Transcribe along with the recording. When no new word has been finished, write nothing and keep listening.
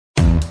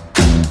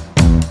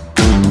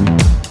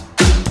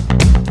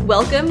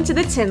Welcome to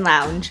the Tin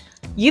Lounge.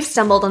 You've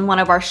stumbled on one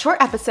of our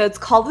short episodes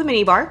called The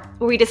Minibar,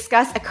 where we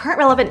discuss a current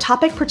relevant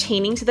topic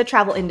pertaining to the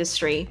travel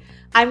industry.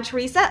 I'm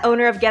Teresa,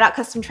 owner of Get Out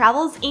Custom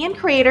Travels and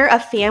creator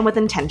of Fam with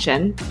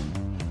Intention.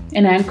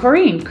 And I'm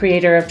Corrine,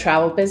 creator of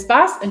Travel Biz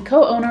Boss and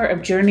co-owner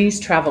of Journeys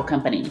Travel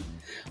Company.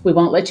 We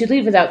won't let you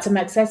leave without some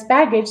excess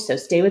baggage, so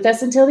stay with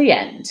us until the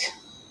end.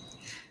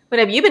 What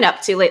have you been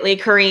up to lately,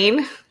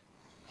 Corrine?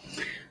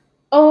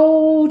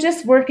 Oh,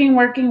 just working.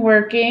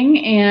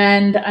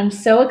 And I'm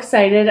so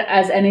excited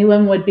as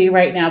anyone would be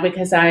right now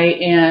because I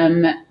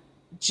am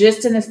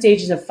just in the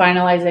stages of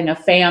finalizing a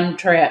fam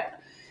trip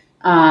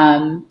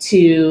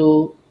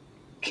to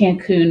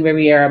Cancun,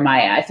 Riviera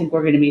Maya. I think we're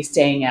going to be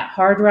staying at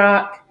Hard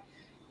Rock,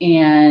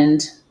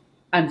 and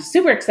I'm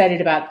super excited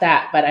about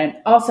that. But I'm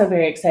also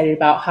very excited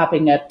about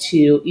hopping up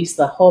to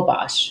Isla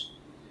Holbox.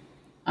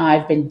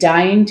 I've been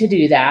dying to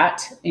do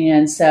that.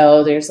 And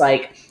so there's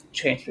like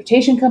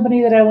transportation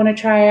company that I want to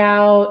try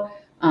out.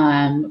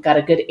 Got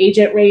a good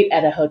agent rate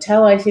at a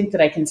hotel, I think,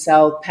 that I can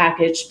sell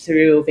packaged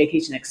through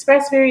Vacation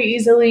Express very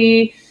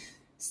easily.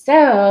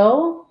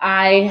 So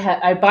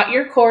I bought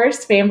your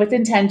course, Fam with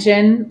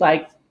Intention,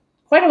 like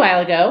quite a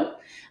while ago.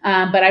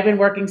 But I've been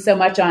working so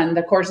much on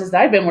the courses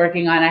that I've been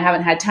working on, I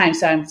haven't had time.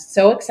 So I'm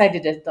so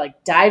excited to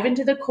like dive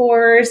into the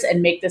course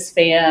and make this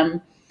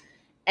Fam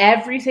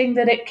everything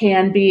that it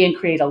can be and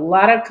create a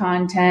lot of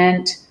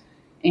content.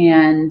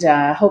 And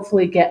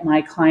hopefully get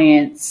my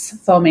clients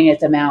foaming at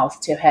the mouth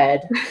to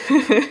head.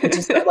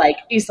 Just like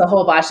Isla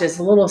Holbox is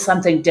a little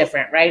something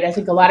different, right? I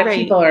think a lot of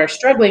people are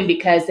struggling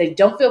because they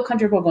don't feel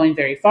comfortable going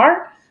very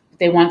far.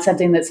 They want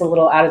something that's a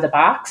little out of the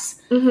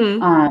box.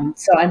 Mm-hmm.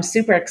 So I'm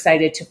super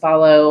excited to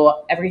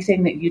follow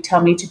everything that you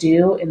tell me to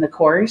do in the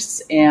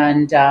course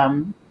and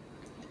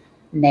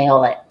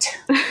nail it.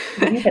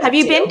 Have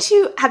you been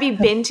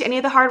to any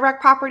of the Hard Rock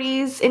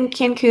properties in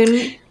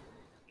Cancun?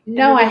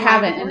 No, I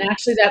haven't. And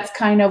actually, that's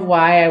kind of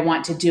why I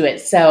want to do it.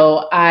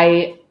 So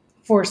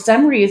for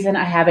some reason,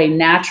 I have a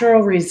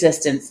natural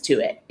resistance to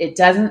it. It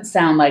doesn't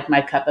sound like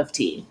my cup of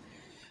tea.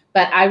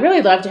 But I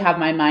really love to have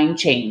my mind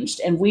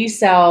changed. And we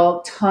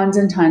sell tons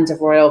and tons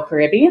of Royal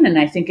Caribbean. And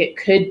I think it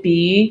could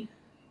be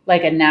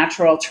like a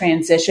natural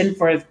transition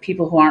for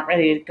people who aren't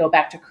ready to go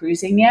back to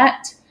cruising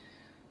yet.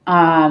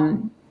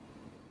 And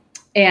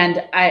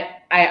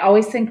I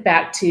always think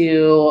back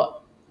to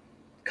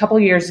a couple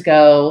years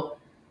ago,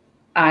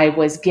 I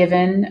was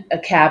given a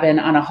cabin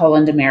on a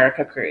Holland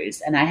America cruise,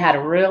 and I had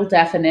real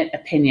definite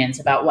opinions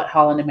about what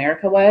Holland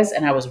America was,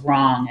 and I was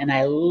wrong, and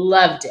I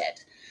loved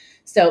it.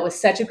 So it was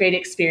such a great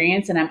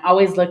experience, and I'm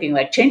always looking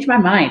like change my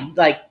mind,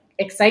 like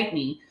excite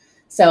me.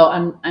 So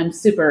I'm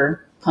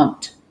super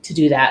pumped to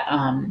do that.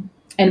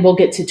 And we'll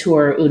get to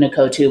tour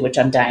Unico too, which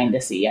I'm dying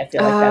to see. I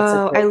feel like that's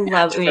a great I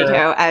love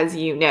Unico, as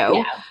you know.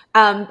 Yeah.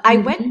 I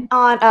went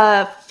on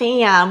a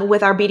fam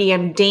with our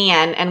BDM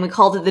Dan, and we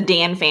called it the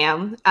Dan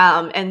Fam.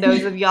 And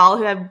those of y'all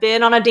who have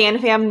been on a Dan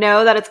Fam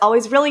know that it's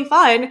always really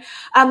fun.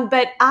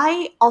 But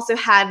I also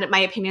had my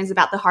opinions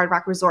about the Hard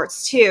Rock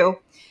resorts too.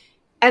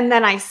 And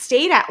then I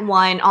stayed at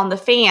one on the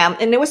fam,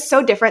 and it was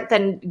so different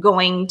than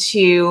going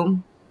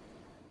to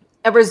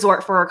a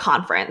resort for a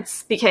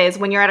conference, because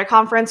when you're at a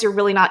conference, you're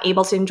really not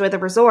able to enjoy the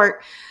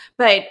resort.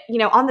 But,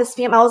 on this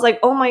fam, I was like,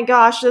 oh my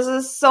gosh, this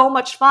is so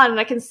much fun. And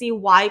I can see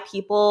why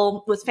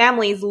people with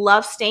families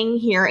love staying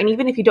here. And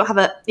even if you don't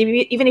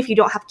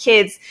have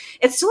kids,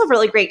 it's still a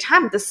really great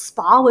time. The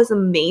spa was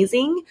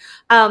amazing.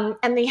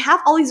 And they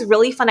have all these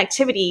really fun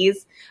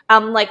activities.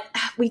 Like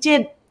we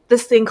did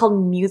this thing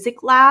called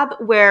Music Lab,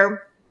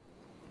 where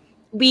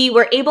we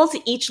were able to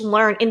each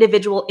learn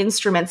individual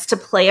instruments to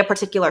play a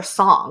particular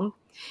song.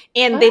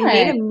 And they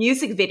made a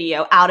music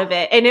video out of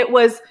it. And it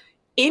was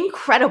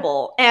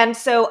incredible. And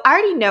so I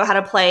already know how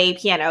to play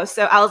piano.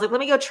 So I was like, let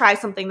me go try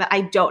something that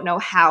I don't know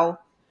how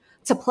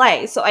to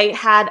play. So I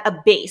had a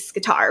bass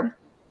guitar.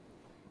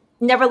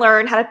 Never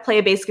learned how to play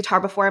a bass guitar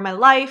before in my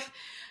life.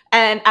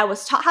 And I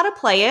was taught how to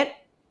play it.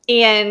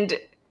 And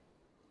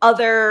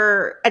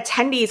other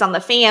attendees on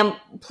the fam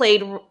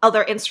played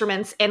other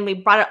instruments, and we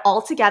brought it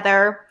all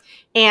together.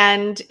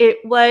 And it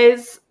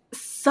was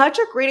such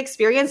a great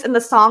experience. And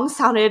the song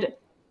sounded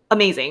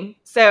amazing.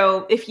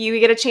 So if you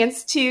get a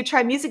chance to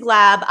try Music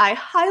Lab, I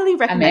highly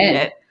recommend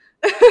it.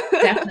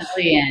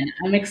 Definitely in.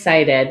 I'm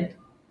excited.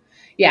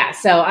 Yeah,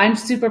 so I'm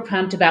super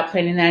pumped about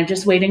planning that. I'm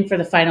just waiting for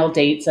the final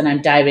dates, and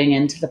I'm diving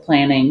into the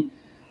planning.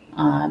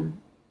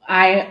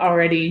 I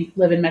already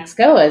live in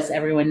Mexico, as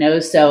everyone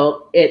knows,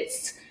 so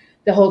it's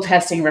the whole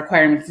testing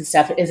requirements and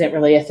stuff isn't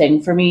really a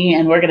thing for me.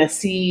 And we're going to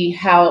see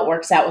how it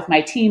works out with my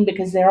team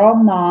because they're all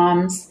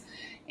moms.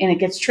 And it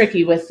gets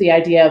tricky with the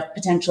idea of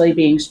potentially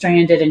being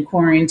stranded and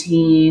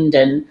quarantined.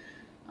 And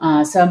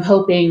so I'm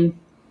hoping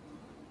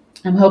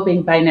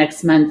by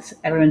next month,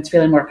 everyone's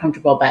feeling more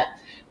comfortable, but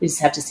we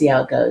just have to see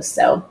how it goes.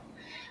 So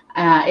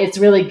it's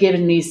really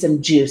given me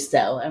some juice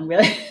though.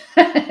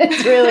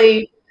 It's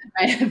really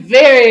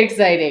very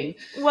exciting.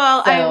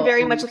 Well, so, I'm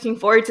very much looking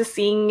forward to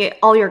seeing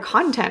all your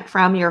content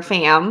from your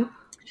fam.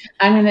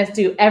 I'm going to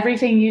do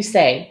everything you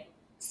say.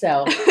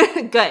 So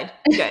good.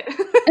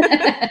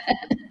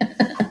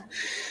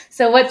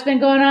 So what's been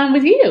going on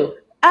with you?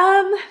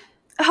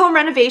 Home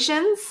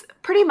renovations.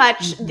 Pretty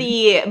much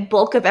the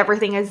bulk of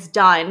everything is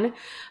done.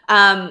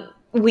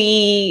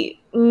 We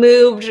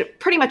moved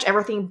pretty much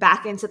everything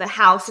back into the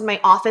house, and my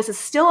office is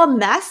still a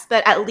mess,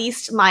 but at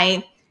least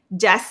my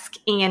desk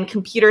and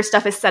computer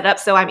stuff is set up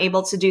so I'm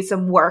able to do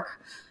some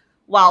work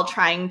while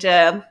trying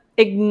to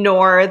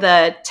ignore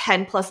the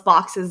 10 plus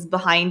boxes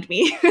behind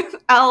me.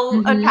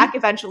 I'll unpack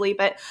eventually,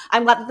 but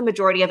I'm glad that the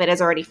majority of it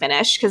is already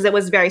finished because it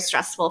was very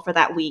stressful for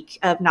that week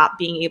of not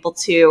being able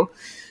to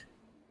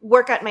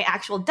work at my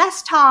actual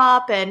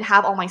desktop and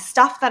have all my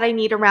stuff that I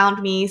need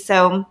around me.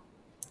 So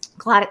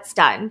glad it's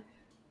done.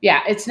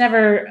 Yeah, it's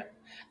never,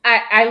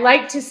 I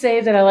like to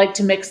say that I like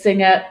to mix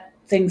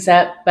things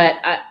up, but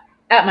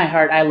at my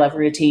heart, I love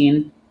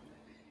routine.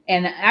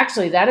 And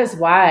actually that is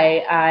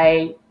why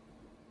I,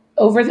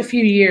 over the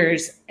few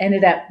years,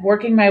 ended up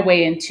working my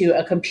way into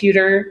a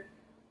computer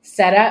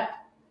setup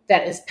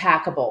that is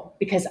packable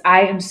because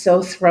I am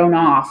so thrown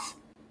off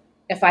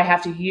if I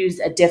have to use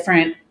a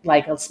different,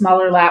 like a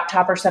smaller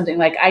laptop or something.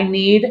 Like I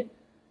need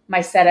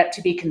my setup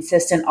to be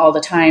consistent all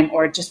the time,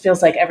 or it just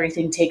feels like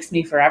everything takes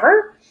me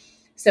forever.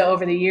 So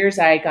over the years,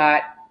 I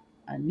got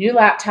a new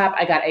laptop.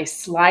 I got a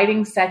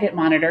sliding second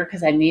monitor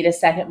because I need a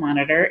second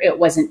monitor. It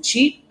wasn't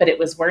cheap, but it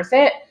was worth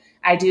it.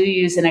 I do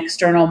use an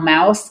external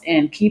mouse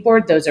and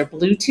keyboard. Those are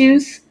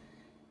Bluetooth,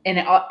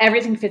 and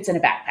everything fits in a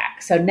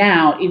backpack. So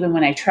now, even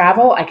when I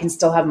travel, I can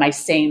still have my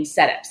same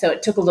setup. So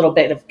it took a little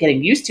bit of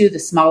getting used to the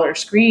smaller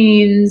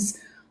screens,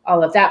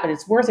 all of that, but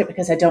it's worth it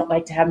because I don't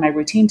like to have my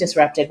routine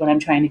disrupted when I'm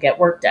trying to get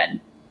work done.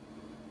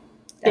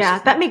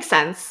 That makes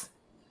sense.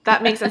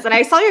 That makes sense. And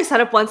I saw your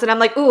setup once and I'm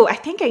like, ooh, I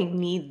think I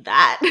need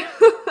that.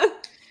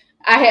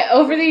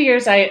 Over the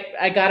years,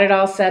 I got it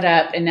all set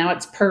up and now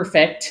it's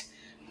perfect.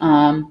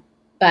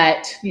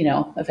 But,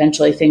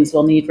 eventually things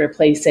will need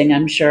replacing,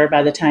 I'm sure,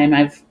 by the time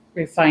I've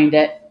refined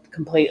it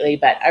completely.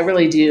 But I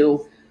really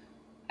do.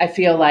 I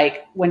feel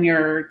like when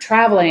you're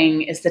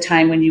traveling is the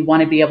time when you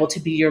want to be able to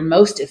be your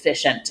most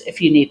efficient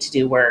if you need to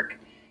do work.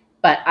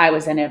 But I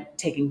was ended up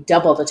taking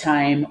double the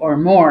time or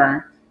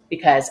more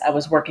because I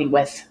was working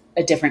with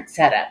a different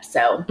setup.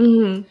 So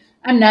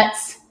I'm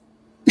nuts.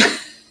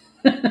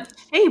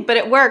 Hey, but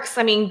it works.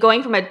 I mean,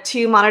 going from a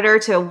 2 monitor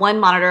to 1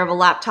 monitor of a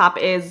laptop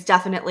is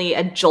definitely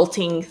a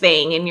jolting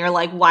thing. And you're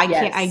like, why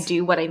can't I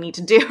do what I need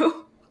to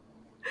do?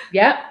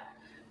 Yep.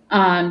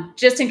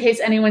 Just in case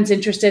anyone's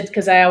interested,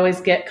 because I always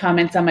get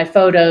comments on my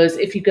photos.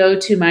 If you go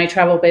to my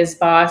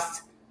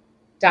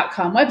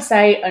travelbizboss.com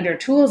website, under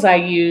tools I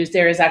use,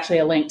 there is actually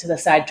a link to the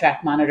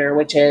SideTrack monitor,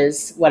 which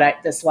is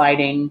the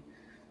sliding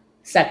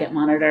second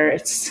monitor.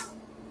 It's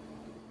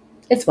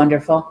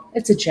wonderful.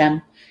 It's a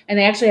gem. And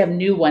they actually have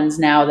new ones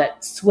now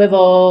that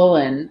swivel,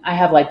 and I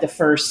have like the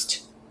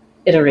first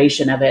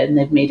iteration of it, and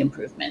they've made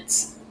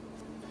improvements.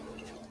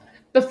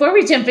 Before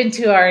we jump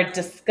into our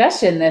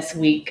discussion this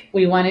week,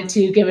 we wanted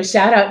to give a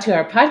shout out to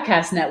our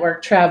podcast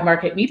network, Trav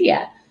Market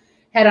Media.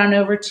 Head on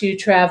over to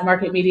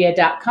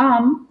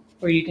travmarketmedia.com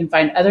where you can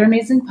find other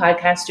amazing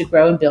podcasts to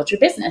grow and build your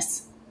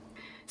business.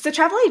 So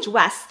Travel Age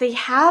West, they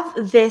have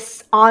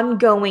this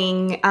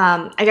ongoing,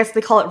 I guess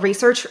they call it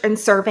research and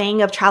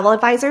surveying of travel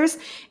advisors.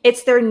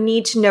 It's their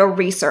need to know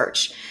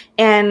research.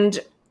 And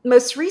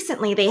most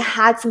recently, they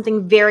had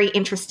something very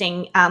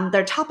interesting.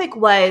 Their topic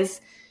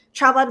was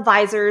travel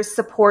advisors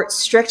support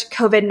strict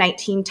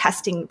COVID-19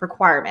 testing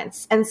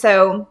requirements. And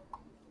so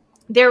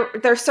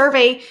their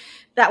survey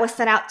that was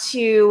sent out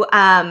to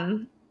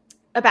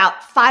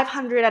about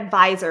 500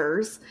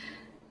 advisors,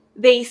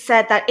 they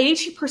said that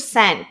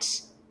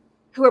 82%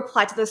 who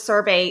replied to the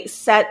survey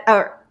said,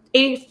 or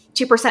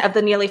 82% of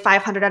the nearly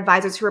 500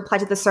 advisors who replied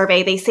to the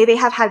survey, they say they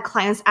have had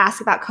clients ask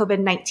about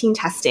COVID-19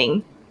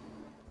 testing.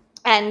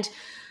 And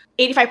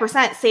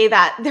 85% say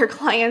that their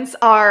clients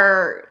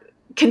are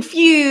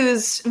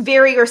confused,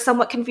 very or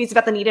somewhat confused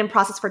about the need and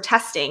process for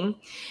testing.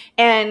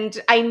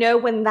 And I know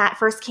when that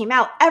first came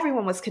out,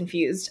 everyone was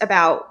confused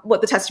about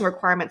what the testing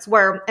requirements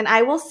were. And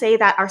I will say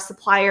that our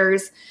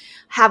suppliers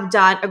have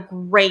done a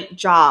great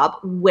job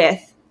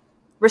with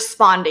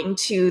responding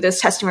to those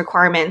testing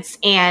requirements.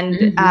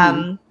 And,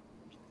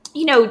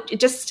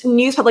 just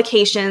news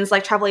publications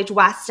like Travel Age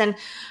West and,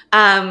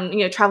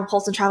 Travel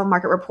Pulse and Travel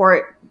Market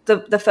Report,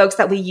 the folks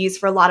that we use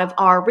for a lot of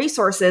our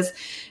resources,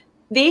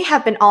 they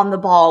have been on the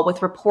ball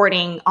with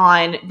reporting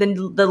on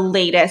the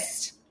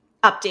latest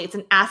updates,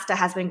 and ASTA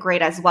has been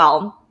great as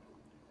well.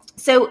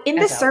 So in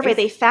this survey,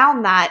 they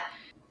found that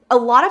a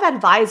lot of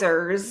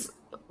advisors,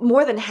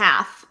 more than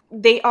half,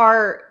 they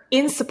are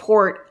in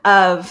support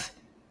of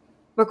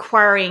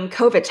requiring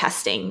COVID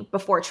testing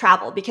before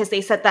travel because they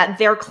said that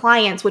their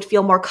clients would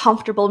feel more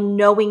comfortable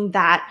knowing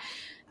that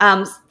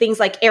things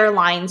like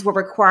airlines were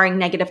requiring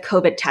negative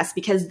COVID tests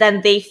because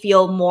then they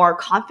feel more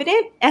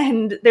confident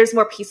and there's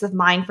more peace of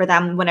mind for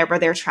them whenever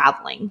they're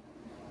traveling.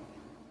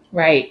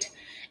 Right.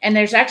 And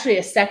there's actually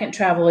a second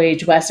Travel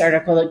Age West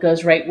article that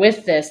goes right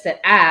with this that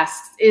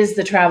asks, is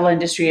the travel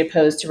industry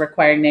opposed to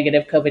requiring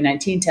negative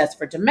COVID-19 tests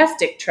for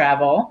domestic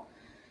travel?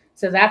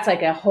 So that's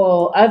like a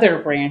whole other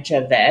branch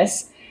of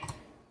this.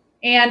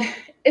 And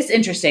it's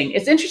interesting.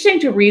 It's interesting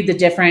to read the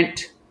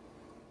different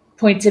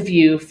points of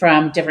view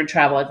from different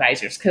travel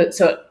advisors.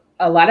 So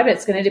a lot of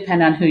it's going to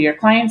depend on who your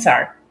clients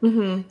are.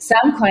 Mm-hmm.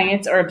 Some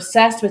clients are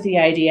obsessed with the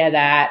idea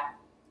that,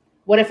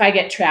 what if I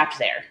get trapped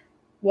there?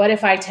 What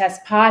if I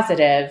test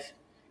positive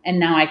and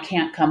now I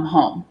can't come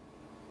home?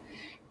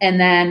 And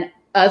then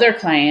other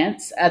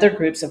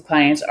groups of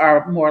clients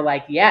are more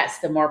like, yes,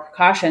 the more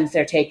precautions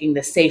they're taking,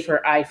 the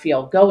safer I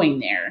feel going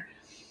there.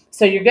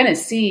 So you're going to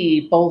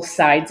see both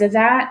sides of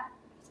that.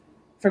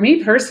 For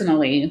me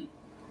personally,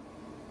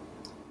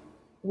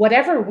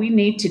 whatever we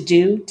need to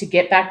do to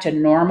get back to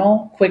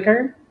normal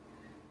quicker,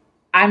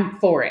 I'm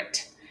for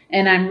it.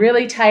 And I'm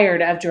really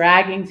tired of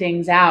dragging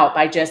things out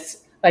by just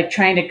like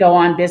trying to go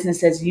on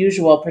business as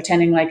usual,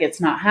 pretending like it's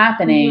not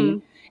happening.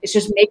 Mm-hmm. It's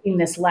just making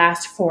this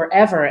last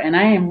forever. And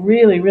I am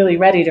really, really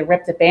ready to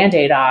rip the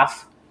Band-Aid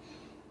off,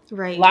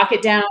 right? Lock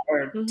it down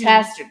or mm-hmm.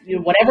 test,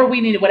 or whatever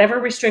we need, whatever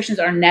restrictions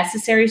are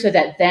necessary so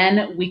that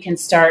then we can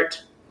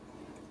start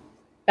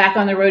back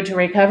on the road to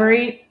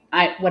recovery,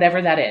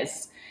 whatever that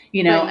is,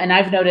 right. And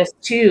I've noticed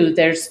too,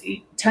 there's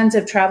tons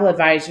of travel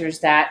advisors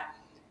that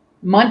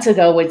months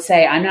ago would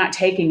say, I'm not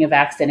taking a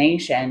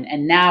vaccination.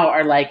 And now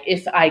are like,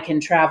 if I can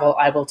travel,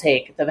 I will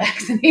take the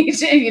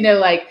vaccination.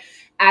 Like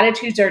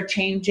attitudes are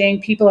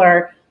changing. People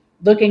are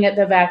looking at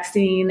the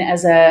vaccine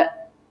as a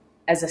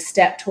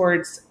step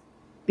towards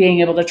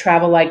being able to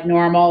travel like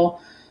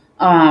normal.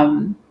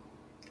 And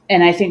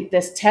I think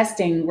this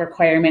testing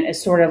requirement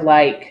is sort of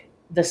like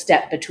the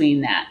step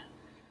between that.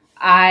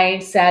 I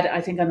said, I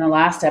think on the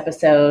last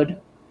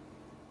episode,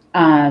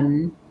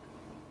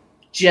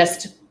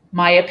 just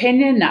my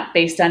opinion, not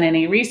based on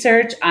any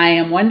research. I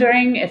am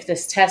wondering if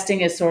this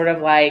testing is sort of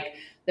like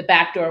the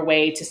backdoor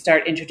way to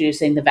start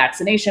introducing the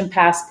vaccination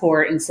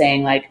passport and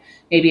saying like,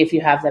 maybe if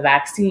you have the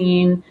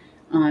vaccine,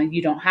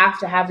 you don't have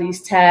to have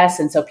these tests.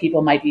 And so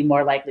people might be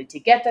more likely to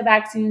get the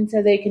vaccine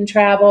so they can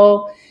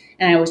travel.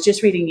 And I was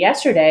just reading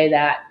yesterday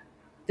that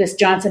this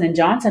Johnson &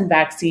 Johnson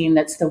vaccine,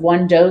 that's the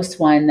 1-dose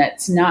one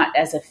that's not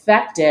as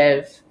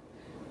effective.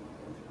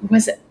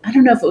 I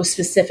don't know if it was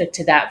specific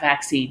to that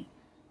vaccine.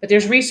 But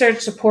there's research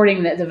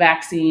supporting that the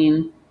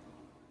vaccine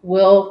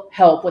will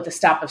help with the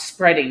stop of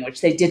spreading,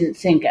 which they didn't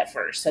think at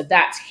first. So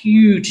that's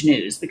huge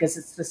news because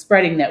it's the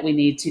spreading that we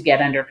need to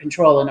get under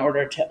control in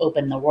order to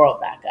open the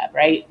world back up,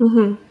 right?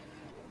 Mm-hmm.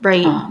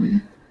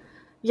 Right.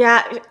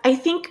 Yeah, I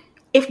think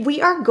if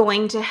we are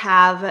going to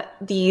have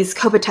these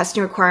COVID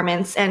testing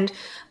requirements and,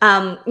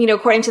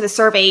 according to the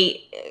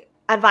survey,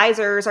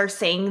 advisors are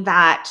saying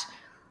that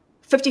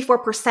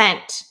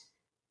 54%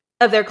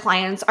 of their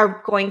clients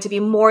are going to be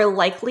more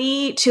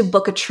likely to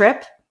book a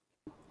trip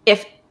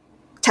if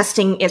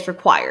testing is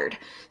required.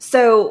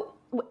 So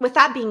with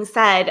that being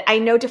said, I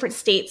know different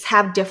states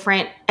have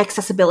different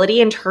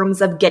accessibility in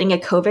terms of getting a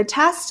COVID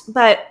test,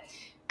 but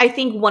I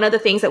think one of the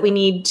things that we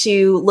need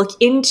to look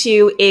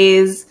into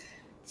is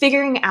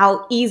figuring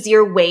out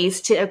easier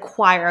ways to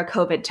acquire a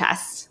COVID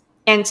test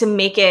and to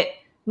make it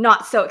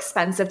not so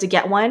expensive to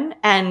get one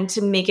and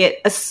to make it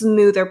a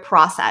smoother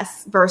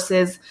process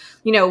versus,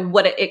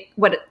 what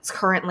it's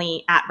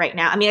currently at right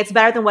now. I mean, it's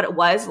better than what it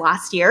was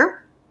last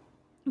year,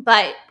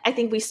 but I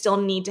think we still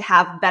need to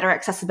have better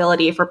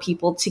accessibility for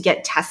people to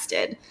get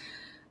tested.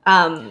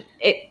 I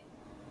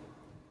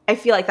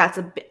feel like that's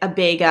a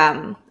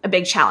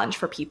big challenge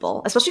for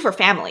people, especially for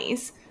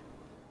families.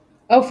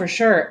 Oh, for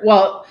sure.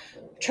 Well,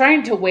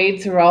 trying to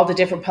wade through all the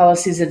different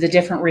policies of the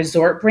different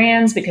resort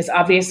brands, because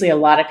obviously a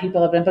lot of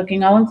people have been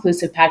booking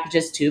all-inclusive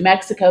packages to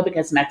Mexico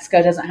because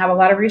Mexico doesn't have a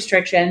lot of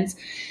restrictions.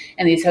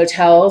 And these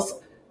hotels,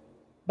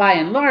 by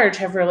and large,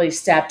 have really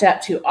stepped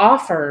up to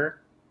offer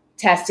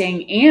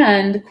testing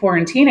and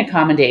quarantine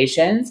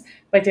accommodations.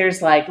 But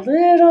there's like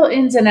little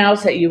ins and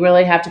outs that you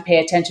really have to pay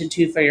attention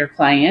to for your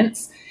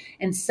clients.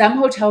 And some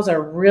hotels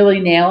are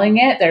really nailing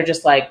it. They're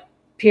just like,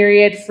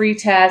 period, free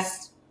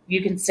test.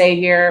 You can stay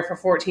here for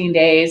 14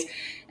 days.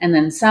 And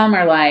then some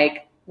are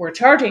like, we're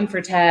charging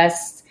for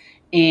tests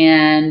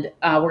and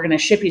we're going to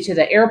ship you to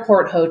the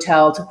airport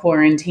hotel to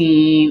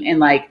quarantine.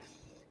 And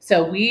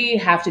so we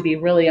have to be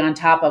really on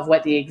top of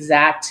what the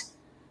exact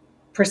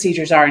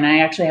procedures are. And I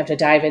actually have to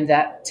dive into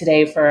that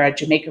today for a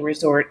Jamaica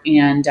resort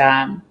and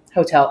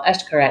Hotel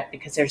Xcaret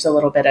because there's a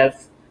little bit of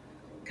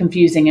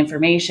confusing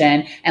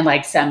information and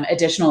like some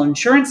additional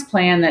insurance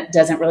plan that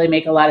doesn't really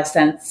make a lot of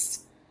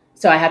sense.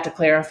 So I have to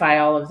clarify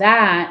all of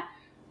that.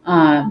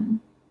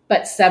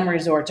 But some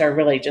resorts are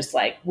really just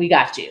like, we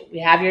got you. We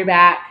have your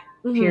back,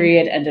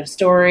 period, end of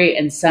story.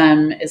 And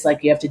some is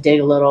like, you have to dig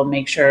a little,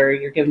 make sure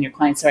you're giving your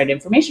clients the right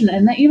information.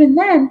 And even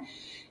then,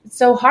 it's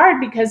so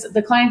hard because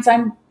the clients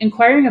I'm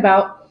inquiring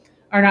about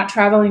are not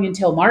traveling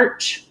until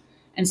March.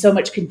 And so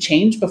much can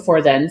change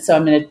before then. So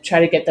I'm going to try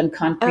to get them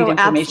concrete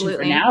information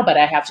for now. But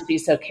I have to be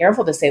so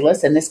careful to say,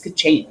 listen, this could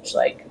change.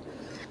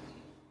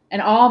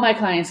 And all my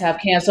clients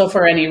have cancel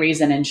for any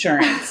reason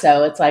insurance.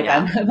 So it's like,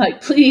 yeah. I'm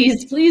like,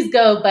 please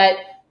go. But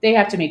they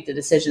have to make the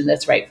decision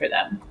that's right for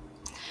them.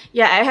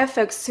 Yeah, I have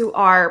folks who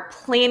are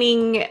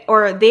planning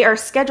or they are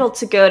scheduled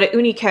to go to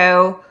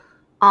Unico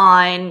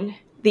on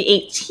the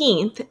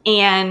 18th,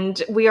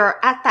 and we are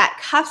at that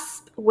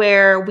cusp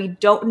where we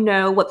don't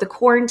know what the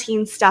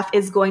quarantine stuff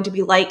is going to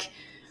be like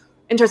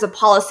in terms of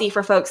policy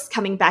for folks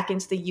coming back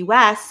into the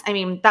US. I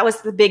mean, that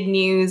was the big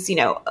news,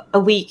 a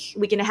week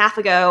and a half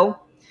ago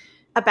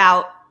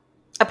about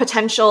a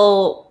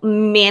potential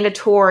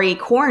mandatory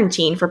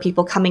quarantine for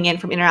people coming in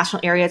from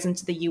international areas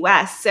into the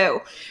US.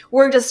 So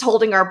we're just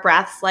holding our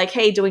breaths like,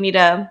 hey, do we need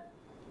to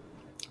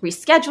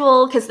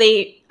reschedule? Because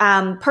they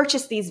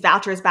purchased these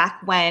vouchers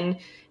back when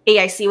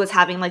AIC was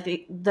having like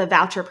the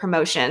voucher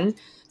promotion.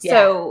 Yeah.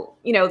 So,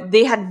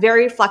 they had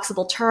very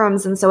flexible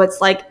terms. And so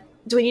it's like,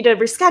 do we need to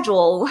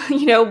reschedule?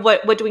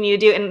 What do we need to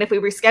do? And if we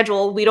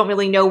reschedule, we don't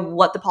really know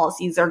what the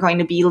policies are going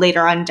to be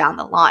later on down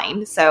the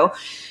line. So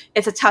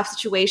it's a tough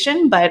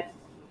situation, but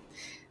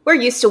we're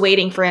used to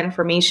waiting for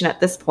information at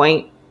this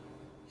point.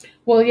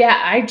 Well,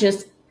 yeah, I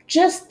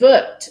just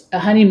booked a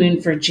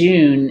honeymoon for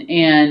June,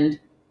 and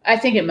I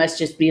think it must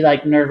just be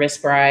like nervous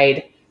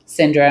bride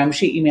syndrome.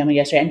 She emailed me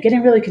yesterday. I'm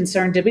getting really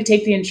concerned. Did we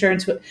take the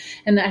insurance?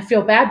 And I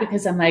feel bad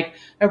because I'm like,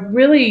 I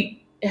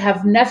really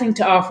have nothing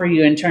to offer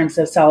you in terms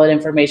of solid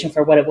information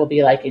for what it will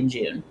be like in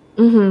June.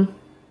 Mm-hmm.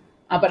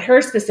 But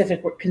her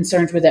specific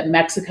concerns were that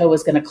Mexico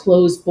was going to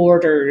close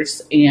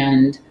borders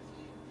and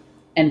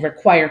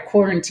require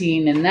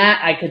quarantine, and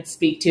that I could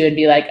speak to and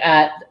be like,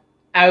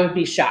 I would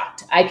be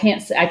shocked. I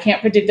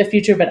can't predict the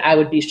future, but I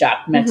would be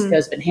shocked.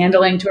 Mexico's been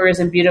handling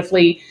tourism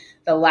beautifully.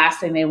 The last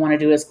thing they want to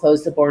do is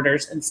close the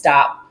borders and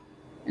stop.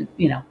 And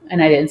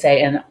I didn't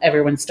say, and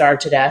everyone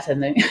starved to death in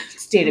the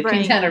state of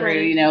Quintana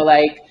Roo,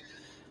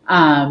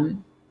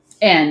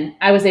 and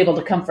I was able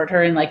to comfort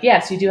her and like,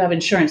 yes, you do have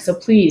insurance. So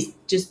please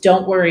just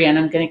don't worry. And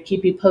I'm going to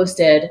keep you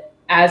posted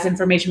as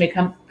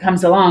information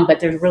comes along, but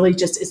there really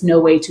just is no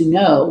way to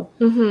know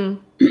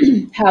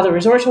how the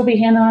resorts will be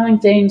handling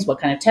things, what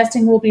kind of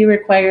testing will be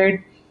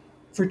required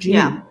for June.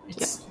 Yeah.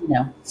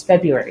 It's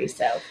February.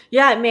 So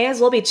yeah, it may as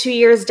well be 2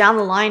 years down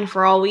the line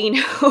for all we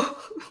know.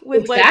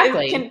 With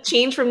exactly. What can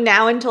change from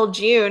now until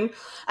June.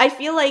 I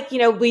feel like,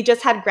 we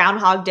just had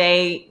Groundhog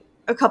Day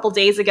a couple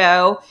days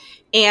ago,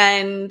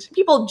 and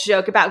people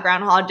joke about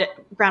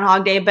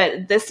Groundhog Day,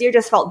 but this year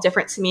just felt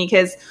different to me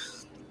because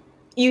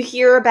you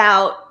hear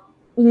about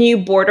new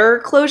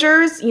border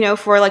closures,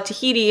 for like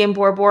Tahiti and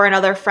Bora Bora and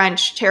other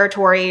French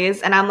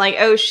territories. And I'm like,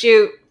 oh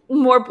shoot,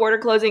 more border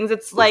closings.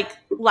 It's like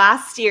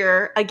last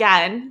year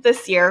again,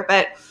 this year,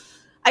 but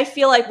I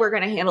feel like we're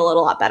going to handle it a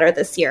lot better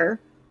this year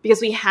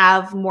because we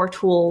have more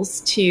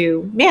tools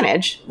to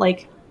manage,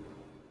 like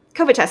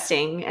COVID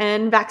testing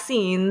and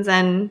vaccines.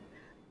 And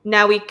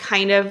now we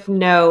kind of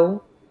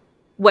know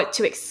what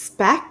to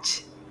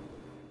expect,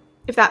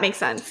 if that makes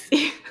sense.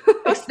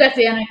 Expect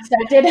the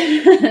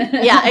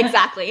unexpected. Yeah,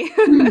 exactly.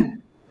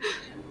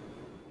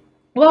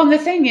 Well, and the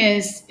thing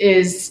is,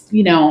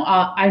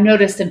 I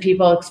noticed some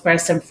people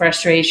express some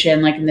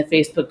frustration, like in the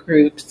Facebook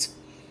groups.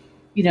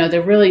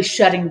 They're really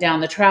shutting down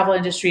the travel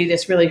industry.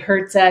 This really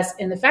hurts us.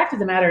 And the fact of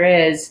the matter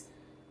is,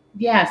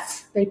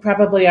 yes, they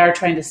probably are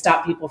trying to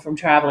stop people from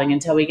traveling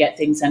until we get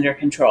things under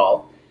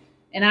control.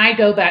 And I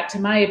go back to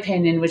my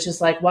opinion, which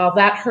is like, while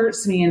that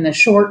hurts me in the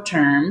short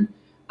term,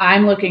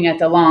 I'm looking at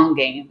the long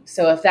game.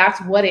 So if that's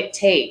what it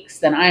takes,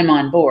 then I'm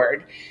on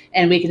board.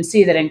 And we can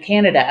see that in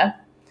Canada,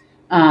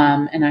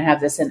 and I have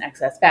this in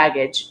excess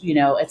baggage,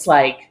 it's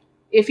like,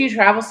 if you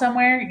travel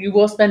somewhere, you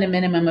will spend a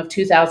minimum of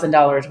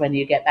 $2,000 when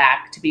you get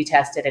back to be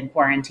tested and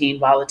quarantined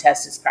while the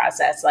test is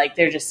processed. Like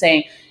they're just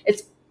saying,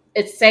 it's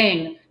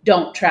saying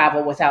don't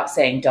travel without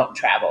saying don't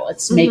travel.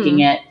 It's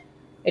making it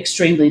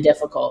extremely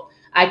difficult.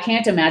 I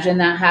can't imagine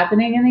that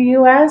happening in the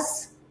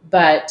US,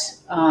 but,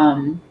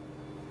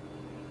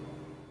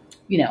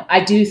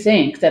 I do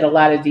think that a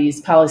lot of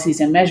these policies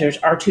and measures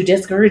are to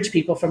discourage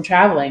people from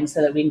traveling so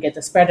that we can get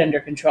the spread under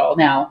control.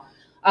 Now,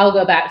 I'll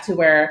go back to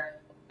where,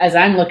 as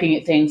I'm looking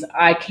at things,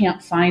 I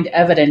can't find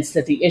evidence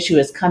that the issue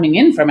is coming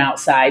in from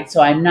outside.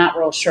 So I'm not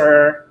real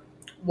sure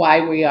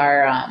why we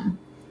are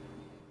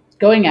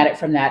going at it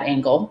from that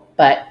angle.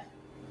 But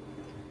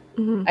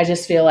I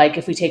just feel like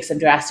if we take some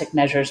drastic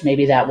measures,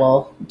 maybe that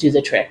will do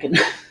the trick and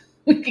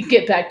we can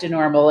get back to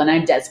normal. And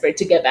I'm desperate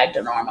to get back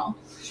to normal.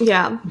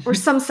 Yeah, or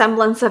some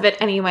semblance of it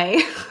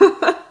anyway.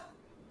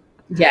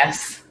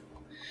 Yes.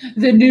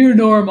 The new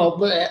normal.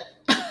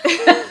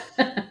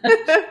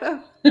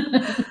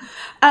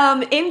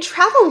 In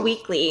Travel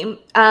Weekly,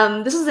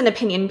 this is an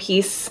opinion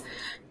piece.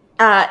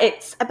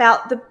 It's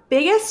about the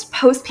biggest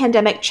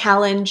post-pandemic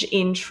challenge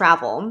in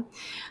travel.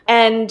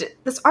 And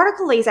this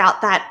article lays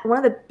out that one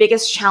of the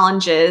biggest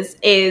challenges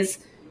is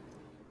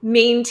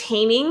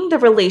maintaining the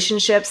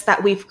relationships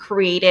that we've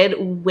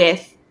created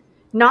with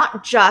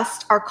not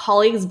just our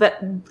colleagues, but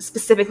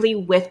specifically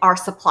with our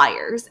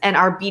suppliers and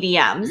our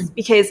BDMs.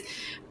 Because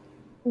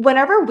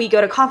whenever we go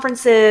to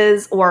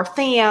conferences or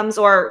FAMs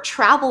or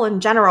travel in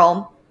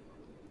general,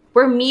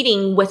 we're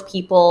meeting with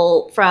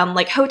people from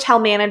like hotel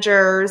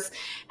managers.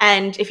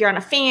 And if you're on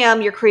a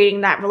FAM, you're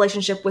creating that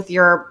relationship with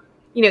your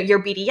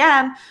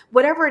BDM,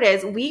 whatever it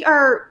is, we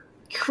are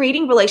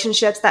creating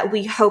relationships that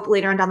we hope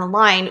later on down the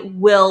line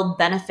will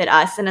benefit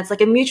us. And it's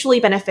like a mutually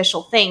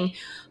beneficial thing.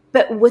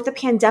 But with the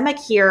pandemic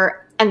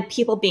here and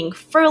people being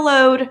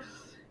furloughed,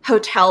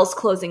 hotels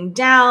closing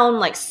down,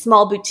 like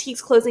small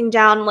boutiques closing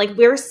down, like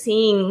we're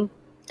seeing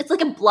it's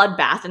like a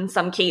bloodbath in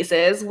some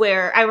cases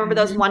where I remember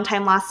there was one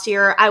time last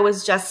year I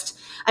was just,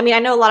 I mean, I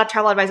know a lot of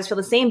travel advisors feel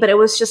the same, but it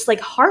was just like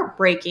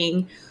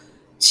heartbreaking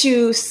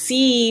to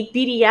see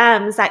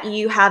BDMs that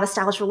you have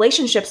established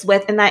relationships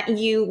with and that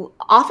you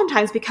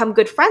oftentimes become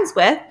good friends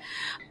with.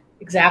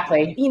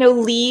 Exactly.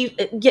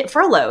 Get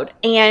furloughed.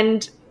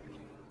 And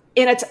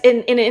in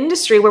an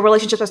industry where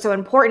relationships are so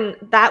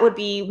important, that would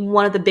be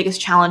one of the biggest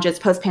challenges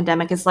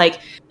post-pandemic is like,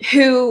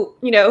 who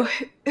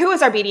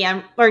is our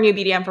BDM or new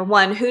BDM for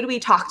one? Who do we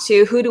talk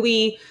to? Who do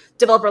we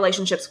develop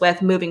relationships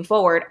with moving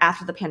forward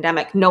after the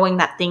pandemic, knowing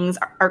that things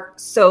are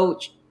so,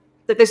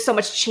 that there's so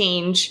much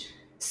change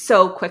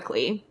so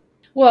quickly.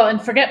 Well,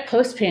 and forget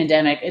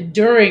post-pandemic.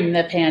 During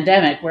the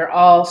pandemic, we're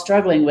all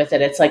struggling with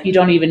it. It's like you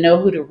don't even know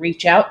who to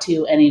reach out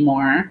to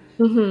anymore.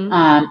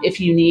 If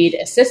you need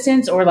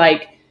assistance, or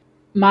like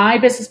my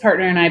business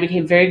partner and I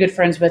became very good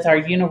friends with our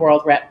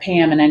Uniworld rep,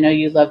 Pam, and I know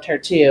you loved her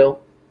too.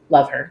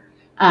 Love her.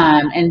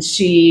 And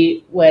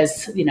she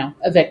was,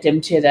 a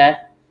victim to the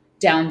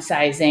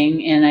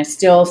downsizing, and I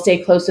still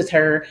stay close with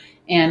her.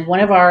 And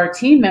one of our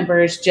team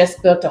members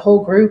just booked a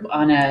whole group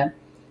on an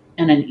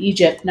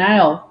Egypt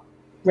Nile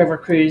river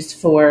cruise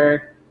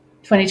for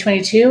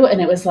 2022.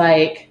 And it was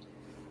like,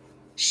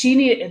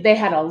 they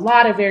had a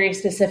lot of very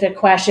specific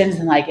questions.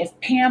 And like, if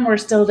Pam were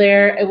still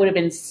there, it would have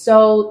been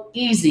so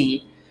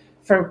easy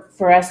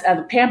for us.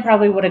 Pam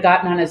probably would have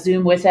gotten on a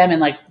Zoom with them and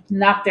like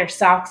knocked their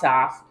socks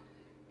off.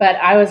 But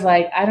I was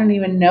like, I don't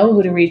even know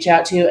who to reach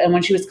out to. And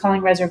when she was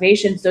calling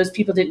reservations, those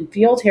people didn't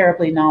feel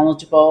terribly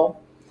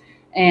knowledgeable.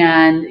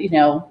 And,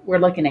 we're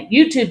looking at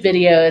YouTube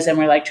videos and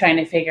we're like trying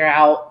to figure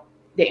out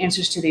the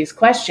answers to these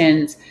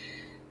questions.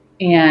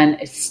 And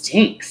it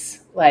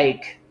stinks.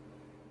 Like,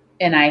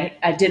 and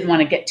I didn't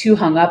want to get too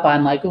hung up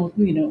on like,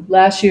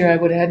 last year I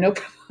would have had no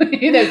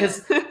problem,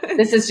 because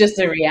this is just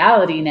a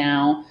reality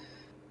now.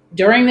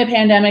 During the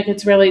pandemic,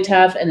 it's really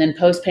tough. And then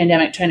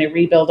post-pandemic, trying to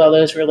rebuild all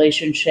those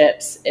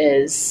relationships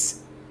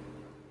is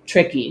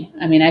tricky.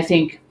 I mean, I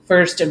think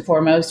first and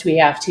foremost, we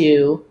have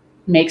to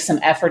make some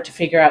effort to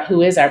figure out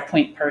who is our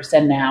point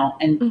person now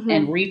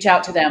and reach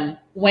out to them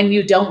when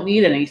you don't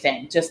need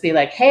anything. Just be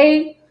like,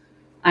 hey,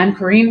 I'm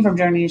Corrine from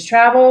Journeys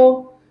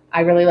Travel.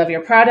 I really love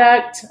your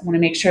product. I want to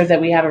make sure that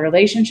we have a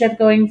relationship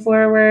going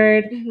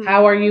forward.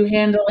 How are you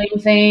handling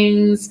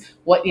things?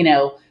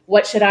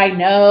 What should I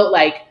know?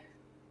 Like,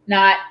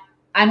 not,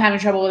 I'm having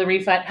trouble with a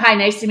refund. Hi,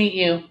 nice to meet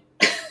you.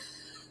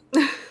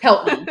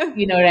 Help me.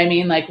 You know what I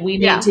mean? Like, we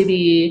need to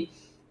be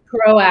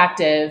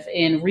proactive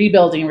in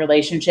rebuilding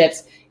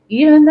relationships,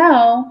 even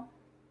though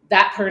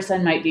that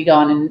person might be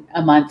gone in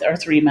a month or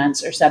 3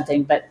 months or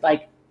something. But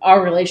like,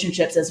 our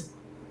relationships is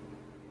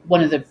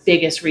one of the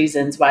biggest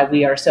reasons why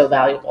we are so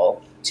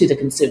valuable to the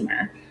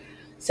consumer.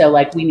 So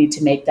like, we need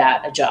to make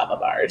that a job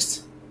of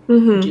ours.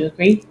 Do you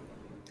agree?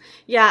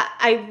 Yeah,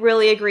 I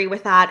really agree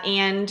with that.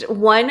 And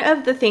one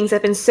of the things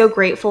I've been so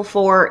grateful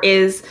for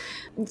is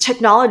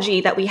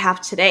technology that we have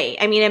today.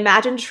 I mean,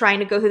 imagine trying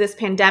to go through this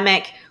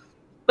pandemic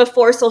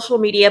before social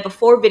media,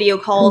 before video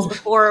calls,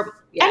 before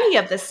any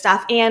of this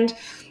stuff. And,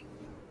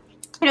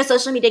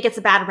 social media gets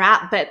a bad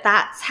rap, but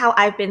that's how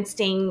I've been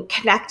staying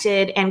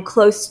connected and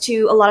close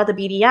to a lot of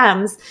the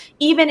BDMs,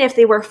 even if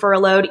they were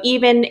furloughed,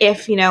 even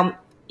if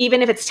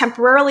it's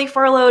temporarily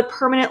furloughed,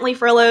 permanently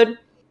furloughed.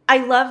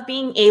 I love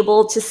being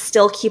able to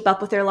still keep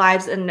up with their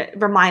lives and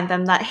remind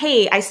them that,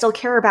 hey, I still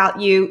care about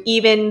you,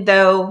 even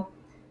though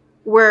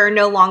we're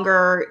no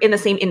longer in the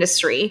same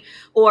industry.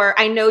 Or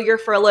I know you're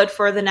furloughed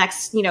for the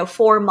next,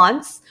 4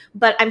 months,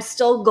 but I'm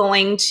still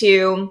going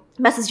to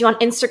message you on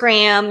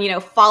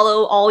Instagram,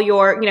 follow all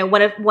your,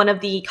 one of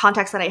the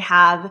contacts that I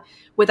have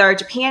with our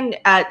Japan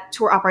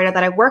tour operator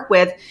that I work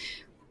with.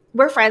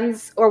 We're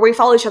friends, or we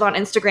follow each other on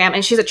Instagram,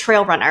 and she's a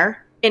trail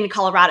runner in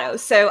Colorado.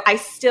 So I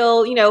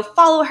still,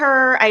 follow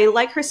her. I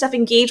like her stuff,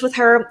 engage with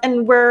her,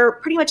 and we're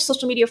pretty much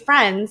social media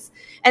friends.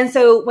 And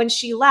so when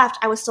she left,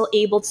 I was still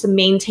able to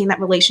maintain that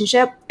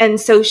relationship. And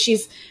so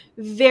she's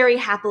very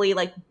happily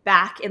like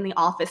back in the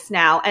office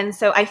now. And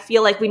so I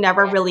feel like we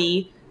never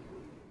really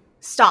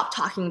stopped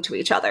talking to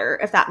each other,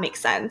 if that makes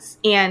sense.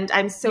 And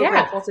I'm so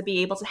grateful to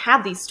be able to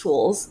have these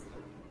tools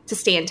to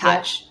stay in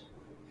touch.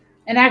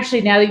 And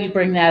actually, now that you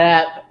bring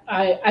that up,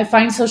 I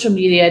find social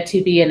media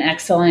to be an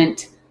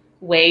excellent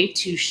way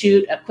to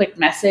shoot a quick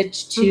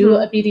message to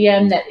a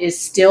BDM that is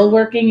still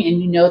working,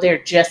 and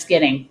they're just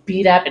getting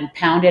beat up and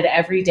pounded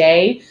every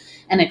day,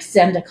 and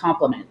extend a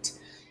compliment.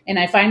 And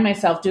I find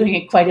myself doing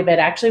it quite a bit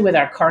actually with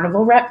our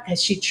Carnival rep, because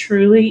she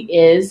truly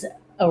is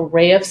a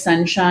ray of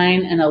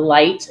sunshine and a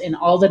light in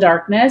all the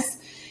darkness.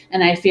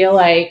 And I feel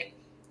like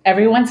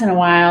every once in a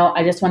while,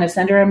 I just want to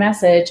send her a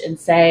message and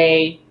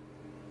say,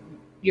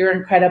 you're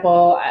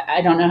incredible.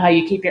 I don't know how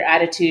you keep your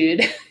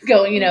attitude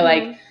going,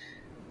 like,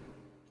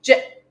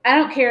 I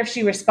don't care if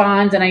she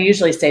responds. And I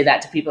usually say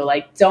that to people,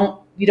 like,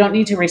 you don't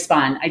need to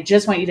respond. I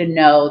just want you to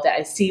know that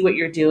I see what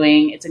you're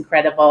doing. It's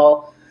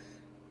incredible.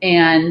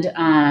 And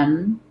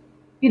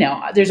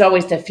there's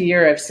always the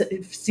fear of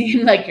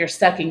seeming like you're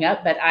sucking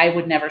up, but I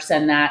would never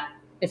send that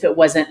if it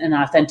wasn't an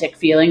authentic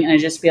feeling. And I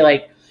just feel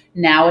like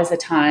now is a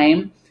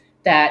time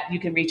that you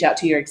can reach out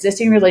to your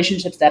existing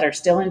relationships that are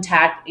still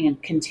intact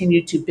and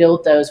continue to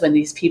build those when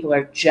these people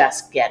are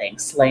just getting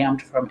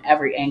slammed from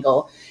every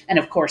angle. And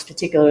of course,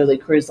 particularly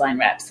cruise line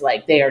reps,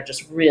 like they are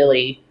just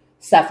really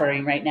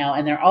suffering right now,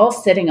 and they're all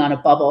sitting on a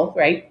bubble,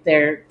 right?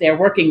 They're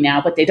working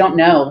now, but they don't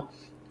know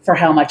for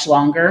how much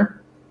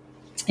longer.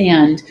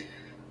 And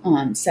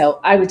so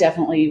I would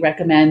definitely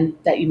recommend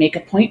that you make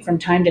a point from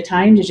time to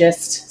time to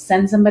just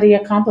send somebody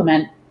a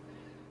compliment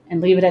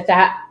and leave it at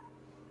that.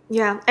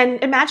 Yeah.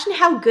 And imagine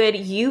how good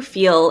you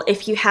feel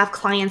if you have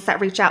clients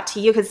that reach out to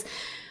you, because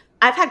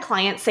I've had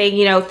clients say,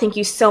 thank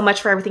you so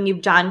much for everything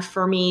you've done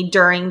for me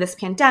during this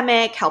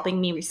pandemic, helping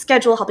me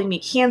reschedule, helping me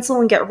cancel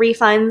and get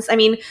refunds. I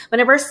mean,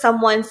 whenever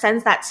someone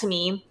sends that to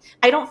me,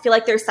 I don't feel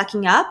like they're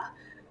sucking up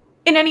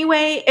in any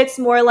way. It's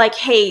more like,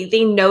 hey,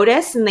 they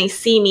notice and they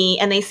see me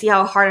and they see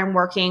how hard I'm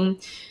working,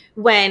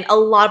 when a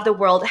lot of the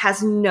world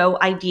has no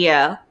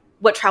idea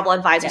what travel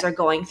advisors are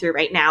going through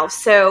right now.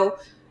 So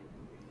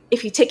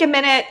if you take a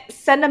minute,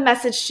 send a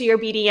message to your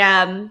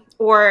BDM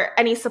or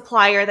any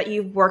supplier that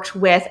you've worked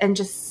with and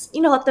just,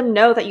 let them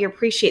know that you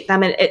appreciate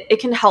them. And it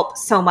can help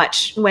so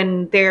much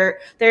when they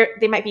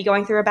might be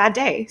going through a bad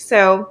day.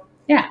 So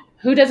yeah,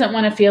 who doesn't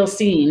want to feel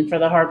seen for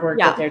the hard work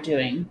that they're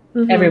doing?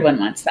 Mm-hmm. Everyone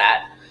wants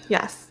that.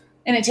 Yes.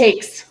 And it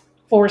takes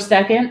 4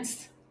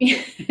 seconds,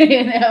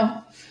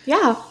 Yeah.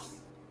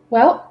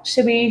 Well,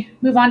 should we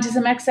move on to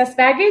some excess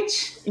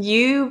baggage?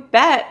 You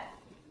bet.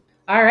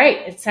 All right,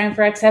 it's time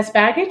for Excess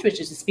Baggage,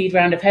 which is a speed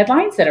round of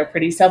headlines that are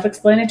pretty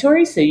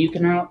self-explanatory, so you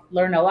can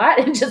learn a lot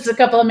in just a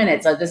couple of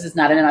minutes. So this is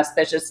not an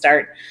auspicious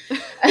start.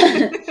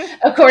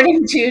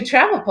 According to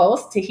Travel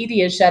Pulse,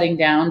 Tahiti is shutting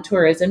down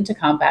tourism to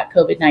combat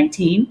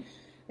COVID-19.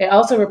 They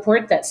also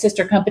report that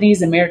sister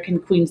companies American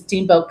Queen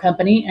Steamboat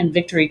Company and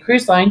Victory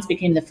Cruise Lines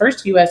became the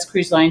first U.S.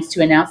 cruise lines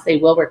to announce they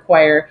will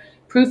require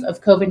proof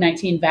of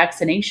COVID-19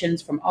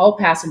 vaccinations from all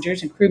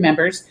passengers and crew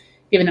members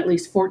given at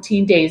least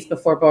 14 days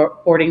before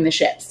boarding the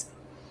ships.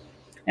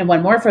 And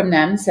one more from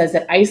them says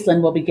that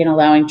Iceland will begin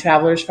allowing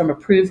travelers from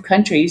approved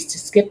countries to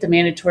skip the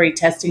mandatory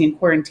testing and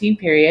quarantine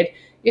period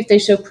if they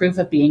show proof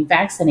of being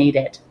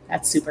vaccinated.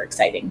 That's super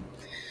exciting.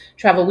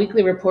 Travel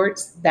Weekly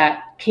reports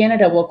that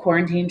Canada will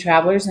quarantine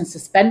travelers and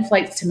suspend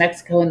flights to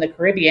Mexico and the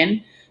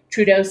Caribbean.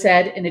 Trudeau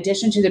said, in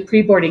addition to the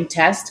pre-boarding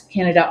test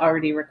Canada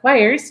already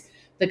requires,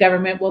 the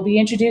government will be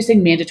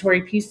introducing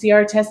mandatory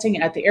PCR testing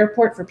at the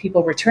airport for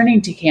people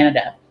returning to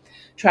Canada.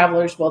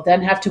 Travelers will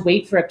then have to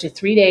wait for up to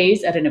 3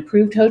 days at an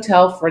approved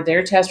hotel for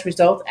their test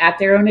results at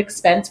their own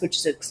expense, which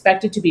is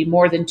expected to be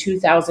more than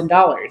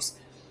 $2,000.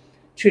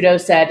 Trudeau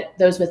said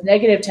those with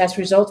negative test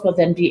results will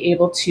then be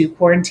able to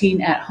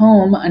quarantine at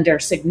home under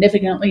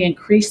significantly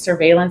increased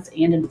surveillance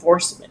and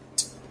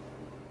enforcement.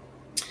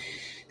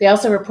 They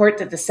also report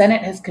that the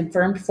Senate has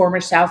confirmed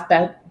former South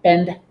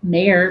Bend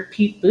Mayor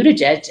Pete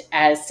Buttigieg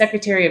as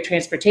Secretary of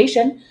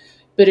Transportation.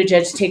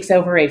 Buttigieg takes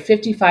over a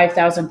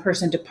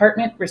 55,000-person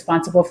department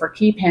responsible for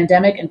key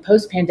pandemic and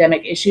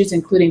post-pandemic issues,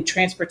 including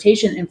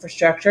transportation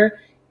infrastructure,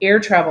 air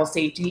travel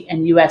safety,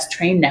 and U.S.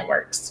 train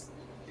networks.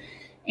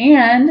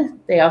 And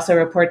they also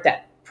report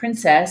that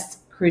Princess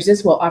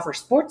Cruises will offer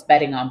sports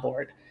betting on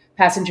board.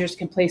 Passengers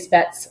can place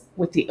bets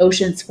with the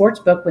Ocean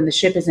Sportsbook when the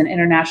ship is in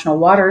international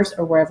waters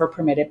or wherever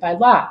permitted by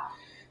law.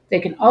 They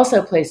can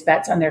also place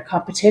bets on their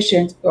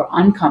competitions or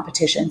on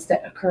competitions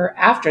that occur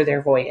after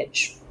their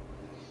voyage.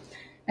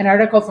 An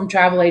article from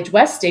Travel Age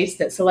West states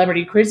that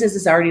Celebrity Cruises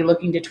is already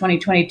looking to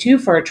 2022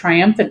 for a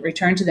triumphant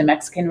return to the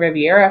Mexican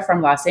Riviera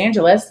from Los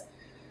Angeles.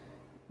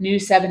 New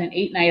 7- and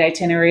 8-night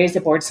itineraries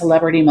aboard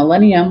Celebrity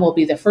Millennium will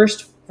be the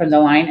first from the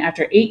line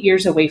after 8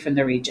 years away from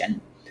the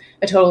region.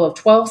 A total of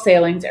 12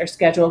 sailings are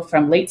scheduled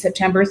from late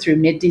September through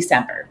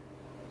mid-December.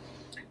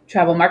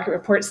 Travel Market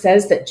Report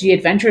says that G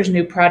Adventure's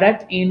new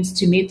product aims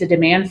to meet the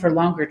demand for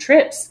longer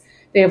trips.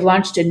 They have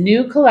launched a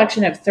new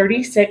collection of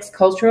 36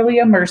 culturally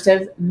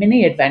immersive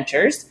mini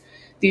adventures.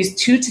 These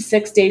 2 to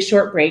 6 day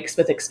short breaks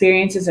with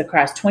experiences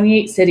across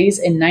 28 cities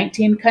in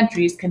 19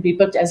 countries can be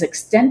booked as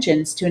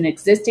extensions to an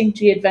existing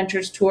G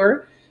Adventures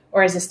tour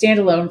or as a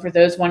standalone for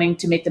those wanting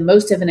to make the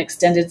most of an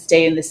extended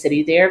stay in the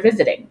city they are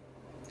visiting.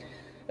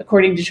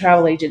 According to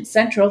Travel Agent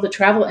Central, the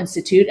Travel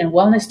Institute and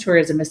Wellness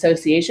Tourism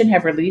Association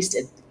have released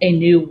a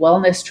new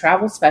wellness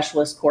travel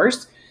specialist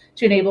course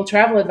to enable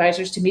travel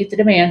advisors to meet the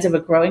demands of a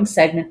growing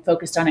segment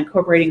focused on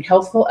incorporating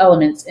healthful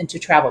elements into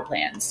travel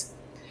plans.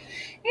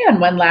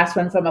 And one last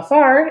one from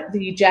afar,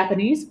 the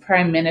Japanese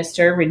Prime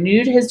Minister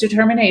renewed his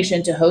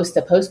determination to host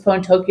the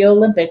postponed Tokyo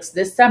Olympics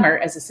this summer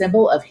as a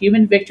symbol of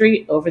human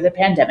victory over the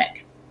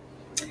pandemic.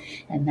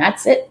 And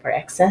that's it for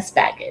Excess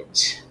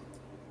Baggage.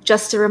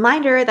 Just a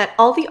reminder that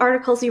all the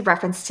articles we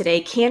referenced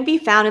today can be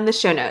found in the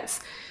show notes.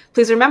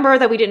 Please remember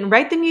that we didn't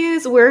write the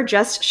news, we're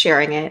just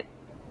sharing it.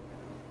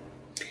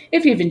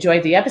 If you've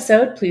enjoyed the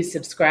episode, please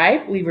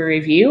subscribe, leave a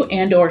review,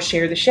 and or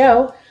share the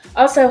show.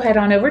 Also, head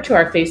on over to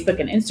our Facebook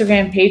and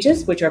Instagram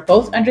pages, which are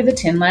both under the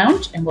Tin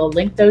Lounge, and we'll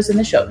link those in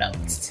the show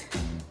notes.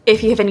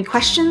 if you have any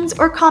questions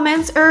or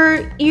comments,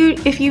 or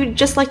if you'd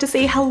just like to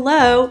say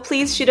hello,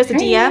 please shoot us a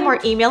DM or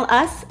email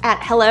us at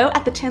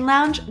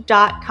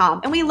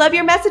hello@thetinlounge.com. And we love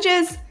your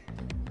messages.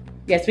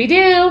 Yes, we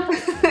do.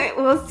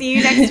 We'll see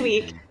you next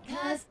week.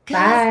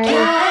 Bye.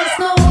 Cause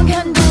no one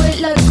can do it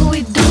like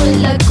we do it,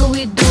 like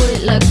we do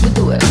it, like we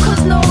do it.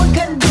 Cause no one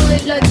can do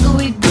it like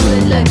we do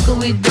it, like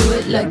we do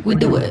it, like we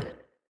do it.